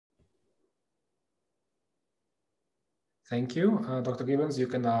Thank you. Dr. Gibbons, you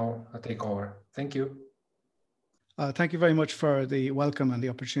can now take over. Thank you. Thank you very much for the welcome and the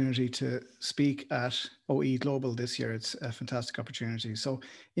opportunity to speak at OE Global this year. It's a fantastic opportunity. So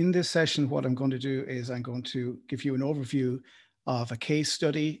in this session, what I'm going to do is I'm going to give you an overview of a case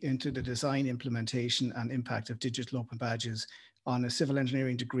study into the design, implementation and impact of digital open badges on a civil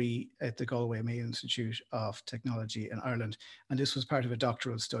engineering degree at the Galway Mayo Institute of Technology in Ireland. And this was part of a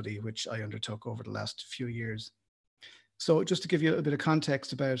doctoral study which I undertook over the last few years. So just to give you a little bit of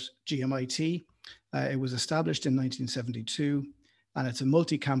context about GMIT, it was established in 1972, and it's a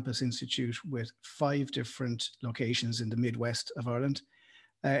multi-campus institute with 5 different locations in the Midwest of Ireland.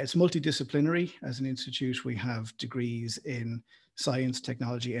 It's multidisciplinary. As an institute, we have degrees in science,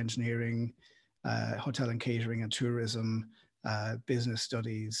 technology, engineering, hotel and catering and tourism, business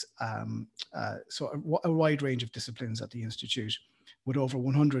studies, so a wide range of disciplines at the institute, with over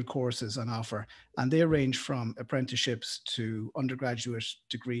 100 courses on offer. And they range from apprenticeships to undergraduate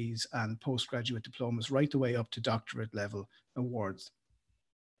degrees and postgraduate diplomas, right the way up to doctorate level awards.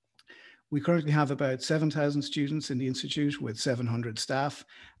 We currently have about 7,000 students in the institute with 700 staff.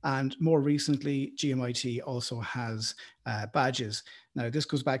 And more recently, GMIT also has badges. Now, this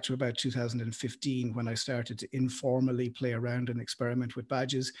goes back to about 2015 when I started to informally play around and experiment with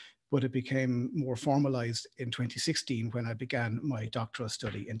badges, but it became more formalized in 2016 when I began my doctoral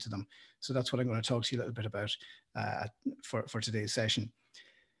study into them. So that's what I'm going to talk to you a little bit about for today's session.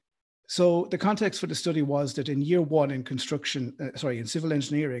 So the context for the study was that in year 1 in in civil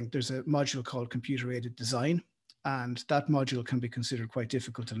engineering, there's a module called computer-aided design, and that module can be considered quite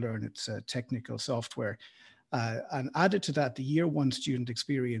difficult to learn. It's a technical software. And added to that, the year 1 student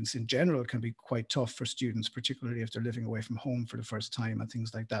experience in general can be quite tough for students, particularly if they're living away from home for the first time and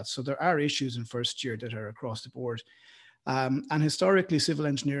things like that. So there are issues in first year that are across the board. And historically, civil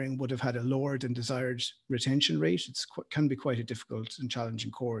engineering would have had a lower than desired retention rate. It can be quite a difficult and challenging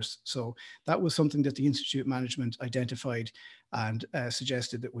course. So that was something that the institute management identified and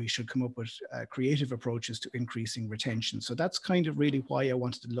suggested that we should come up with creative approaches to increasing retention. So that's kind of really why I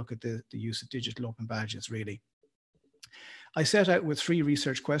wanted to look at the use of digital open badges, really. I set out with 3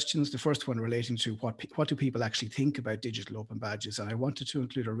 research questions. The first one relating to what do people actually think about digital open badges? And I wanted to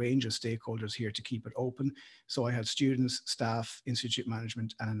include a range of stakeholders here to keep it open. So I had students, staff, institute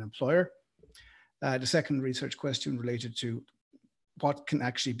management, and an employer. The second research question related to what can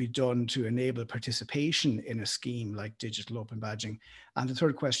actually be done to enable participation in a scheme like digital open badging. And the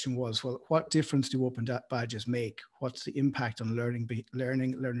third question was, well, what difference do open badges make? What's the impact on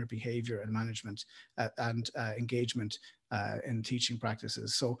learner behavior and management and engagement in teaching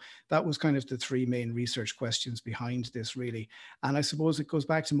practices? So that was kind of the 3 main research questions behind this, really. And I suppose it goes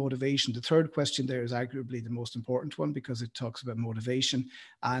back to motivation. The third question there is arguably the most important one because it talks about motivation,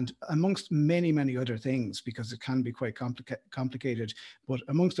 and amongst many, many other things, because it can be quite complicated, but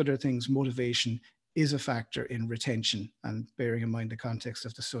amongst other things, motivation is a factor in retention. And bearing in mind the context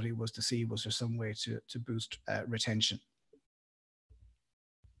of the study was to see, was there some way to boost retention?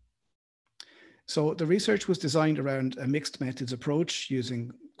 So the research was designed around a mixed methods approach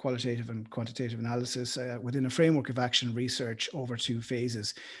using qualitative and quantitative analysis within a framework of action research over 2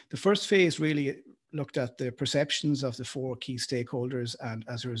 phases. The first phase really looked at the perceptions of the 4 key stakeholders, and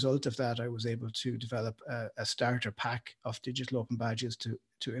as a result of that, I was able to develop a starter pack of digital open badges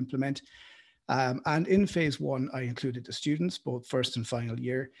to implement. And in phase 1, I included the students, both first and final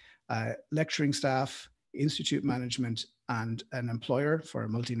year, lecturing staff, institute management, and an employer for a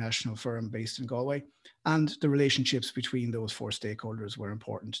multinational firm based in Galway. And the relationships between those 4 stakeholders were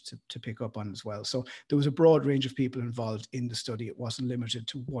important to pick up on as well. So there was a broad range of people involved in the study. It wasn't limited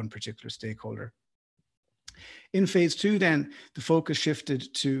to one particular stakeholder. In phase 2, then, the focus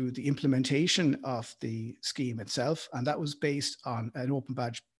shifted to the implementation of the scheme itself, and that was based on an open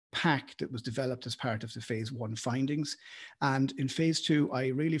badge pack that was developed as part of the phase 1 findings. And in phase 2, I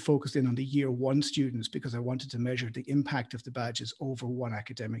really focused in on the year 1 students because I wanted to measure the impact of the badges over 1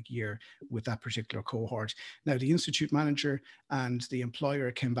 academic year with that particular cohort. Now, the institute manager and the employer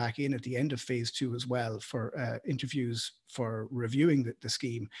came back in at the end of phase 2 as well for interviews for reviewing the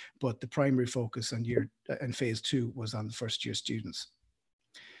scheme, but the primary focus on phase 2 was on the first year students.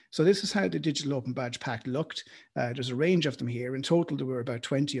 So this is how the digital open badge pack looked. There's a range of them here. In total, there were about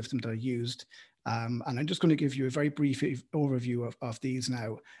 20 of them that I used. And I'm just going to give you a very brief overview of these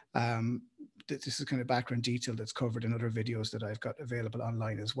now. This is kind of background detail that's covered in other videos that I've got available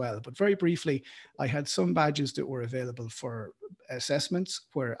online as well. But very briefly, I had some badges that were available for assessments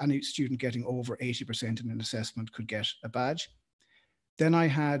where any student getting over 80% in an assessment could get a badge. Then I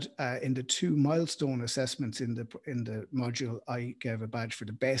had in the 2 milestone assessments in the module, I gave a badge for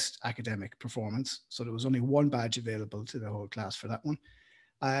the best academic performance. So there was only 1 badge available to the whole class for that one.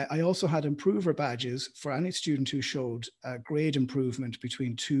 I also had improver badges for any student who showed a grade improvement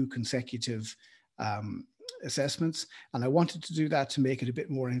between 2 consecutive assessments. And I wanted to do that to make it a bit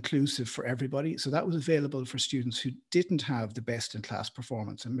more inclusive for everybody. So that was available for students who didn't have the best in class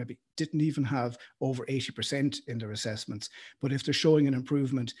performance and maybe didn't even have over 80% in their assessments. But if they're showing an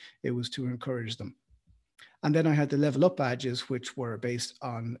improvement, it was to encourage them. And then I had the level up badges, which were based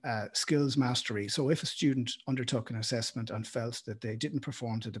on skills mastery. So if a student undertook an assessment and felt that they didn't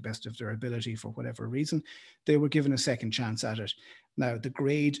perform to the best of their ability for whatever reason, they were given a second chance at it. Now, the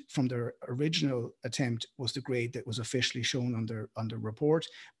grade from their original attempt was the grade that was officially shown on their report,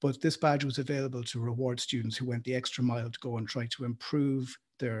 but this badge was available to reward students who went the extra mile to go and try to improve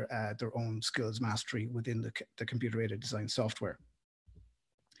their own skills mastery within the computer-aided design software.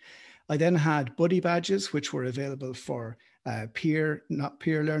 I then had buddy badges, which were available for peer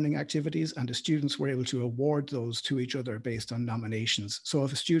learning activities, and the students were able to award those to each other based on nominations. So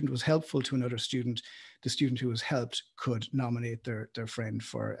if a student was helpful to another student, the student who was helped could nominate their friend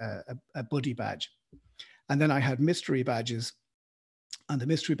for a buddy badge. And then I had mystery badges, and the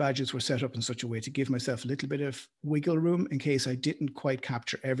mystery badges were set up in such a way to give myself a little bit of wiggle room in case I didn't quite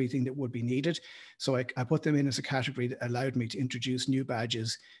capture everything that would be needed. So I put them in as a category that allowed me to introduce new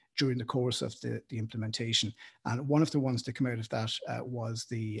badges during the course of the implementation. And one of the ones that came out of that was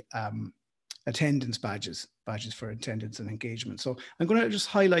the attendance badges for attendance and engagement. So I'm going to just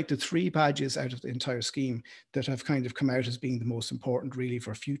highlight the 3 badges out of the entire scheme that have kind of come out as being the most important really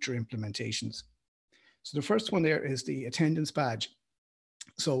for future implementations. So the first one there is the attendance badge.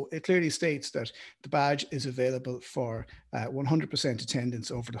 So it clearly states that the badge is available for 100%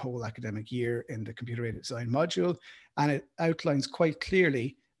 attendance over the whole academic year in the computer-aided design module. And it outlines quite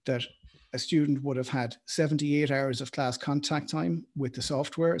clearly that a student would have had 78 hours of class contact time with the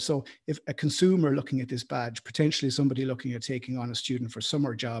software. So if a consumer looking at this badge, potentially somebody looking at taking on a student for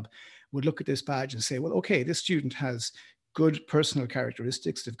summer job, would look at this badge and say, well, okay, this student has good personal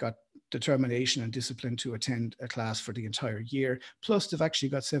characteristics. They've got determination and discipline to attend a class for the entire year. Plus, they've actually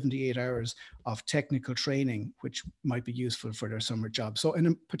got 78 hours of technical training, which might be useful for their summer job. So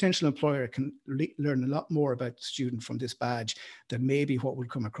a potential employer can learn a lot more about the student from this badge than maybe what would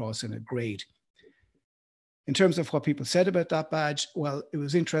come across in a grade. In terms of what people said about that badge, well, it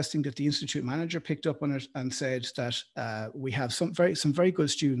was interesting that the institute manager picked up on it and said that we have some very good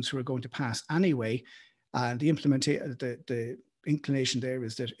students who are going to pass anyway. And the inclination there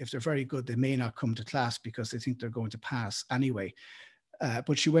is that if they're very good, they may not come to class because they think they're going to pass anyway.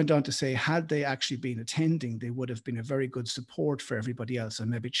 But she went on to say, had they actually been attending, they would have been a very good support for everybody else and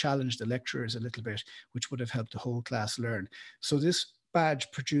maybe challenged the lecturers a little bit, which would have helped the whole class learn. So this badge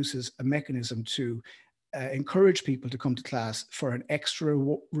produces a mechanism to encourage people to come to class for an extra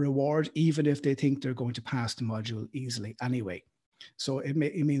reward, even if they think they're going to pass the module easily anyway. So it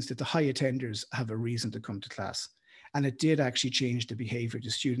means that the high attenders have a reason to come to class. And it did actually change the behavior. The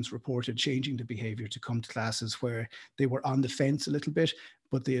students reported changing the behavior to come to classes where they were on the fence a little bit,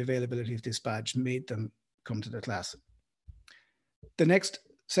 but the availability of this badge made them come to the class. The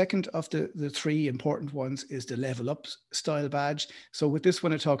second of the 3 important ones is the level up style badge. So with this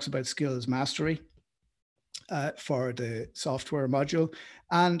one, it talks about skills mastery for the software module.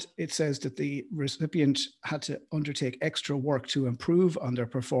 And it says that the recipient had to undertake extra work to improve on their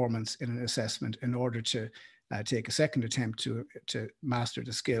performance in an assessment in order to take a second attempt to master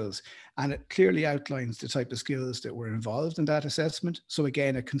the skills. And it clearly outlines the type of skills that were involved in that assessment. So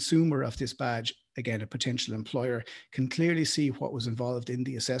again, a consumer of this badge, again, a potential employer, can clearly see what was involved in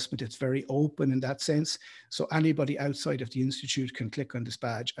the assessment. It's very open in that sense. So anybody outside of the institute can click on this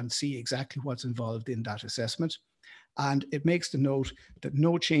badge and see exactly what's involved in that assessment. And it makes the note that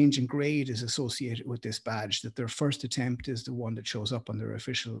no change in grade is associated with this badge, that their first attempt is the one that shows up on their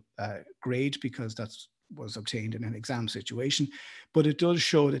official grade because that's was obtained in an exam situation, but it does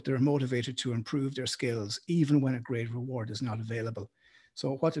show that they're motivated to improve their skills even when a grade reward is not available.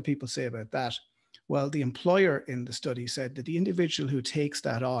 So what do people say about that? Well, the employer in the study said that the individual who takes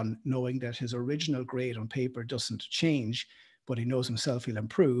that on, knowing that his original grade on paper doesn't change, but he knows himself he'll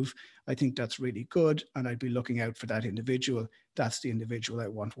improve, I think that's really good. And I'd be looking out for that individual. That's the individual I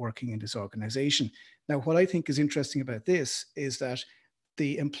want working in this organization. Now, what I think is interesting about this is that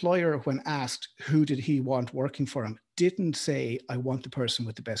the employer, when asked who did he want working for him, didn't say, I want the person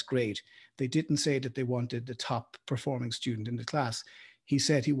with the best grade. They didn't say that they wanted the top performing student in the class. He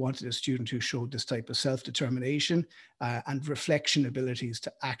said he wanted a student who showed this type of self-determination and reflection abilities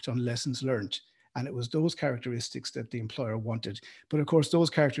to act on lessons learned. And it was those characteristics that the employer wanted. But of course, those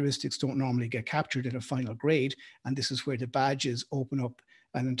characteristics don't normally get captured in a final grade. And this is where the badges open up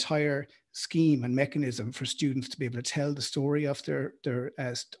an entire scheme and mechanism for students to be able to tell the story of their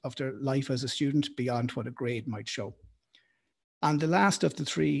life as a student beyond what a grade might show. And the last of the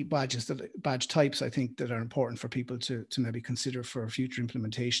three badge types, I think, that are important for people to maybe consider for future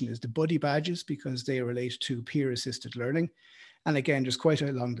implementation is the buddy badges, because they relate to peer-assisted learning. And again, there's quite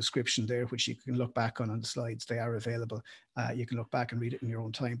a long description there, which you can look back on the slides. They are available. You can look back and read it in your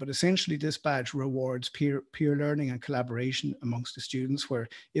own time. But essentially, this badge rewards peer learning and collaboration amongst the students, where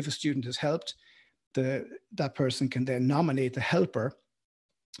if a student is helped, that person can then nominate the helper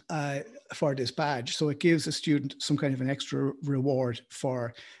for this badge. So it gives a student some kind of an extra reward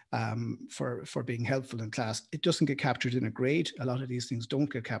for being helpful in class. It doesn't get captured in a grade. A lot of these things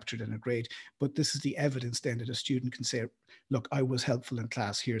don't get captured in a grade, but this is the evidence then that a student can say, look, I was helpful in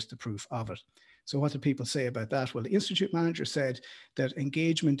class. Here's the proof of it. So what do people say about that? Well, the institute manager said that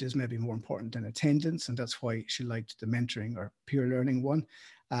engagement is maybe more important than attendance, and that's why she liked the mentoring or peer learning one.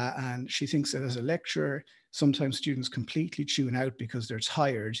 And she thinks that as a lecturer, sometimes students completely tune out because they're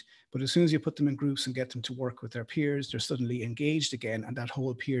tired, but as soon as you put them in groups and get them to work with their peers, they're suddenly engaged again, and that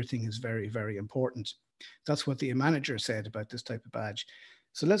whole peer thing is very, very important. That's what the manager said about this type of badge.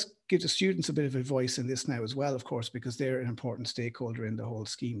 So let's give the students a bit of a voice in this now as well, of course, because they're an important stakeholder in the whole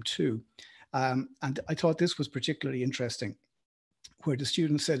scheme too. And I thought this was particularly interesting, where the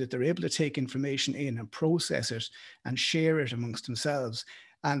students said that they're able to take information in and process it and share it amongst themselves.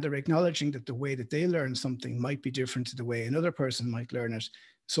 And they're acknowledging that the way that they learn something might be different to the way another person might learn it.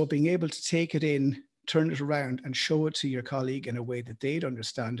 So being able to take it in, turn it around and show it to your colleague in a way that they'd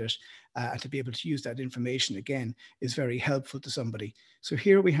understand it, and to be able to use that information again is very helpful to somebody. So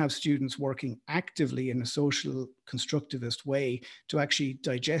here we have students working actively in a social constructivist way to actually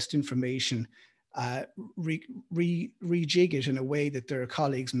digest information, rejig it in a way that their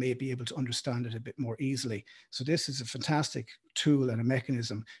colleagues may be able to understand it a bit more easily. So this is a fantastic tool and a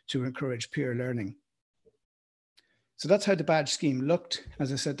mechanism to encourage peer learning. So that's how the badge scheme looked.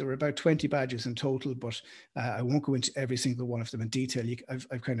 As I said, there were about 20 badges in total, but I won't go into every single one of them in detail. I've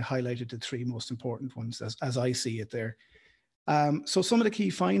kind of highlighted the three most important ones as I see it there. So some of the key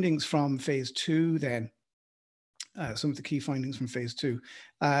findings from phase 2 then, some of the key findings from phase 2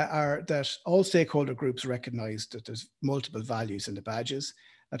 are that all stakeholder groups recognized that there's multiple values in the badges.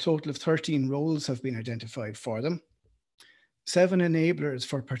 A total of 13 roles have been identified for them. 7 enablers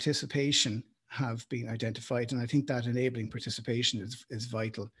for participation have been identified, and I think that enabling participation is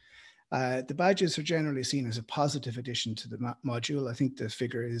vital. The badges are generally seen as a positive addition to the module. I think the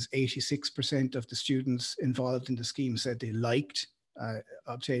figure is 86% of the students involved in the scheme said they liked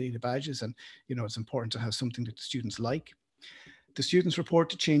obtaining the badges, and it's important to have something that the students like. The students report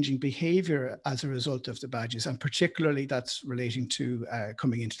to changing behavior as a result of the badges, and particularly that's relating to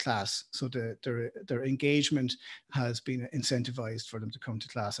coming into class. So their engagement has been incentivized for them to come to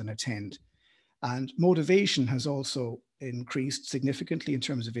class and attend. And motivation has also increased significantly in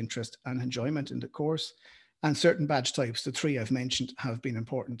terms of interest and enjoyment in the course. And certain badge types, the 3 I've mentioned, have been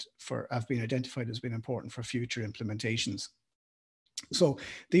identified as being important for future implementations. So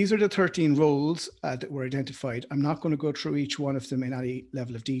these are the 13 roles that were identified. I'm not going to go through each one of them in any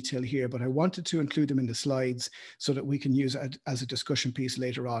level of detail here, but I wanted to include them in the slides so that we can use it as a discussion piece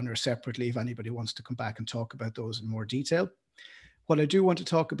later on or separately if anybody wants to come back and talk about those in more detail. What I do want to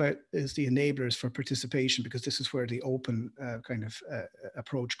talk about is the enablers for participation, because this is where the open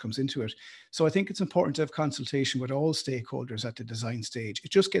approach comes into it. So I think it's important to have consultation with all stakeholders at the design stage.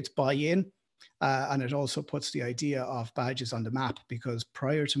 It just gets buy-in, and it also puts the idea of badges on the map, because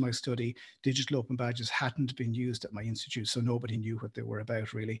prior to my study, digital open badges hadn't been used at my institute, so nobody knew what they were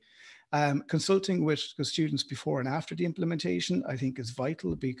about really. Consulting with the students before and after the implementation, I think is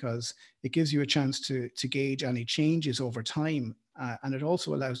vital, because it gives you a chance to gauge any changes over time. And it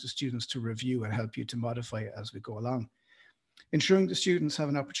also allows the students to review and help you to modify it as we go along. Ensuring the students have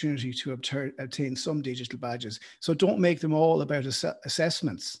an opportunity to obtain some digital badges. So don't make them all about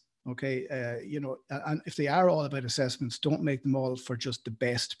assessments, okay? And if they are all about assessments, don't make them all for just the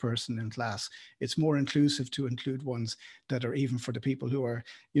best person in class. It's more inclusive to include ones that are even for the people who are,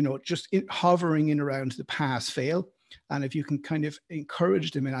 just hovering in around the pass-fail. And if you can kind of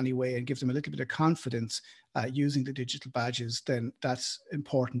encourage them in any way and give them a little bit of confidence using the digital badges, then that's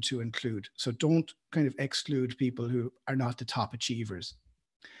important to include. So don't kind of exclude people who are not the top achievers.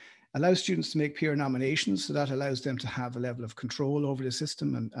 Allow students to make peer nominations. So that allows them to have a level of control over the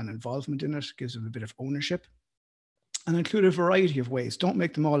system and involvement in it, gives them a bit of ownership. and include a variety of ways. Don't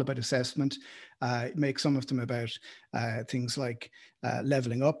make them all about assessment. Make some of them about things like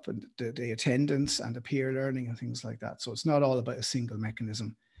leveling up and the attendance and the peer learning and things like that. So it's not all about a single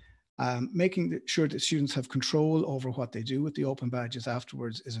mechanism. Making sure that students have control over what they do with the open badges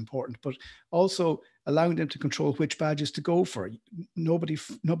afterwards is important, but also allowing them to control which badges to go for.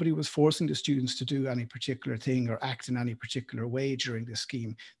 Nobody was forcing the students to do any particular thing or act in any particular way during this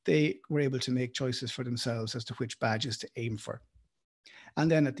scheme. They were able to make choices for themselves as to which badges to aim for. And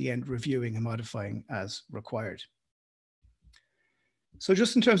then at the end, reviewing and modifying as required. So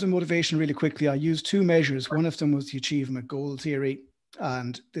just in terms of motivation, really quickly, I used two measures. One of them was the achievement goal theory,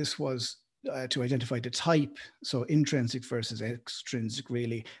 and this was to identify the type, so intrinsic versus extrinsic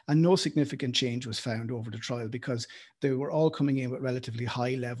really, and no significant change was found over the trial because they were all coming in with relatively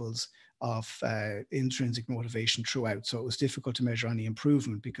high levels of intrinsic motivation throughout. So it was difficult to measure any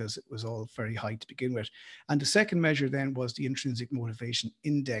improvement because it was all very high to begin with. And the second measure then was the intrinsic motivation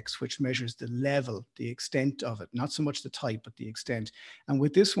index, which measures the level, the extent of it, not so much the type, but the extent. And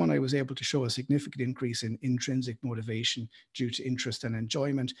with this one, I was able to show a significant increase in intrinsic motivation due to interest and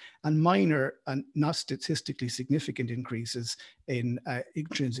enjoyment, and minor and not statistically significant increases in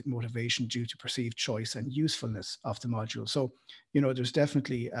intrinsic motivation due to perceived choice and usefulness of the module. So, you know, there's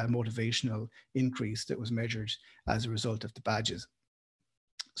definitely a motivational increase that was measured as a result of the badges.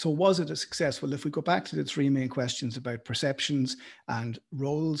 So was it a success? Well, if we go back to the three main questions about perceptions and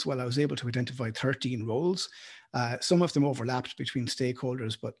roles, well, I was able to identify 13 roles. Some of them overlapped between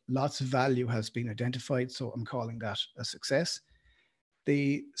stakeholders, but lots of value has been identified. So I'm calling that a success.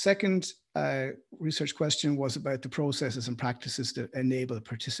 The second research question was about the processes and practices that enable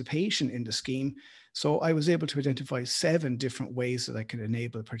participation in the scheme. So I was able to identify 7 different ways that I could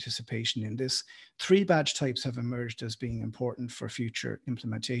enable participation in this. 3 badge types have emerged as being important for future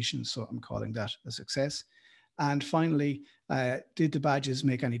implementation. So I'm calling that a success. And finally, did the badges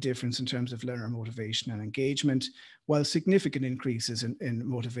make any difference in terms of learner motivation and engagement? While significant increases in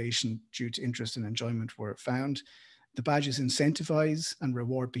motivation due to interest and enjoyment were found, the badges incentivize and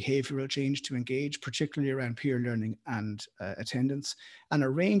reward behavioral change to engage, particularly around peer learning and attendance. And a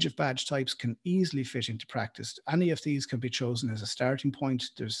range of badge types can easily fit into practice. Any of these can be chosen as a starting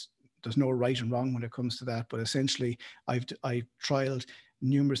point. There's no right and wrong when it comes to that, but essentially I've trialed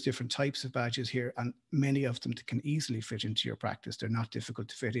numerous different types of badges here, and many of them can easily fit into your practice. They're not difficult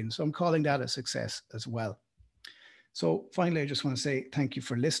to fit in. So I'm calling that a success as well. So finally, I just want to say thank you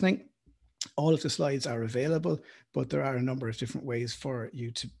for listening. All of the slides are available, but there are a number of different ways for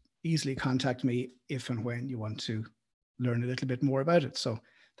you to easily contact me if and when you want to learn a little bit more about it. So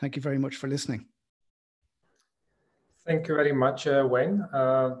thank you very much for listening. Thank you very much, Wayne.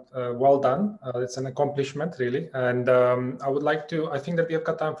 Well done. It's an accomplishment, really. And I think that we have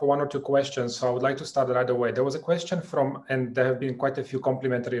got time for 1 or 2 questions. So I would like to start right away. There was a question and there have been quite a few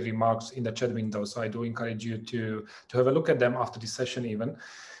complimentary remarks in the chat window. So I do encourage you to have a look at them after this session even.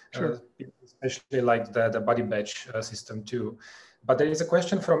 Sure. Especially like the buddy badge system too. But there is a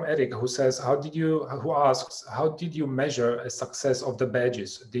question from Eric who says, who asks, how did you measure a success of the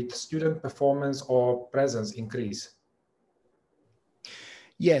badges? Did student performance or presence increase?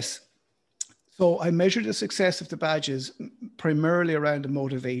 Yes. So I measured the success of the badges primarily around the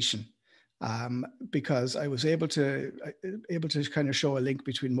motivation. Because I was able to kind of show a link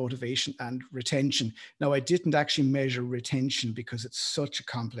between motivation and retention. Now, I didn't actually measure retention because it's such a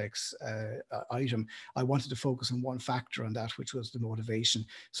complex item. I wanted to focus on one factor on that, which was the motivation.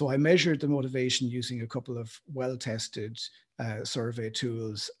 So I measured the motivation using a couple of well-tested survey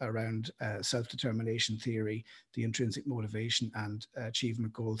tools around self-determination theory, the intrinsic motivation, and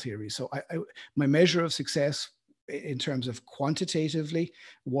achievement goal theory. So my measure of success in terms of quantitatively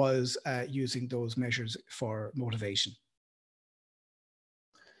was using those measures for motivation.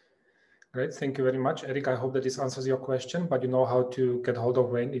 Great, thank you very much, Eric. I hope that this answers your question, but you know how to get hold of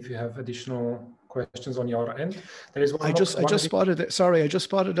Wayne if you have additional questions on your end. There is I just spotted it. Sorry, I just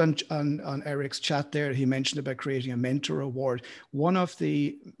spotted on Eric's chat there. He mentioned about creating a mentor award. One of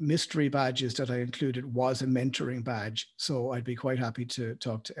the mystery badges that I included was a mentoring badge. So I'd be quite happy to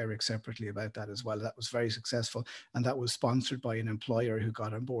talk to Eric separately about that as well. That was very successful, and that was sponsored by an employer who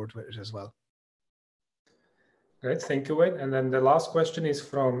got on board with it as well. Great, thank you, Wayne. And then the last question is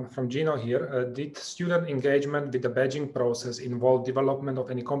from Gino here. Did student engagement with the badging process involve development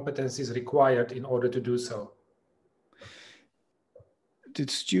of any competencies required in order to do so? Did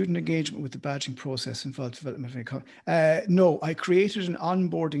student engagement with the badging process involve development of any no, I created an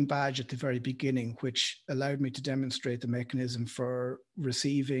onboarding badge at the very beginning, which allowed me to demonstrate the mechanism for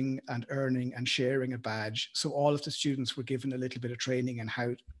receiving and earning and sharing a badge. So all of the students were given a little bit of training on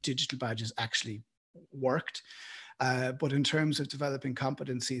how digital badges actually worked. But in terms of developing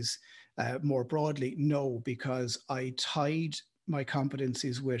competencies more broadly, no, because I tied my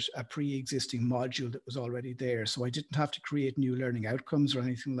competencies with a pre-existing module that was already there. So I didn't have to create new learning outcomes or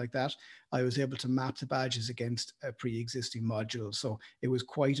anything like that. I was able to map the badges against a pre-existing module. So it was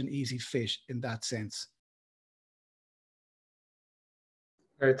quite an easy fit in that sense.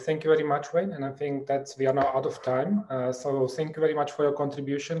 Great, thank you very much, Wayne. And I think that we are now out of time. So thank you very much for your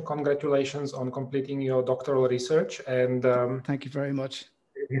contribution. Congratulations on completing your doctoral research. And thank you very much.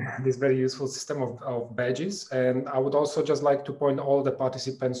 This very useful system of badges. And I would also just like to point all the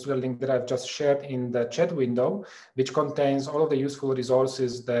participants to the link that I've just shared in the chat window, which contains all of the useful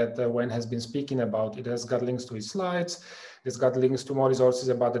resources that Wayne has been speaking about. It has got links to his slides, it's got links to more resources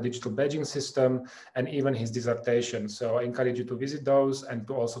about the digital badging system, and even his dissertation. So I encourage you to visit those and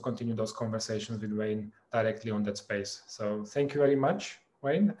to also continue those conversations with Wayne directly on that space. So thank you very much,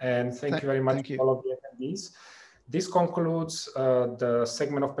 Wayne, and thank you very much to all of the attendees. This concludes the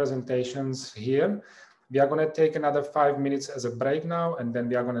segment of presentations here. We are going to take another 5 minutes as a break now, and then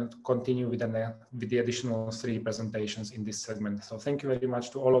we are going to continue with the additional 3 presentations in this segment. So thank you very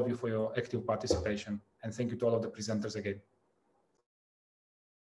much to all of you for your active participation, and thank you to all of the presenters again.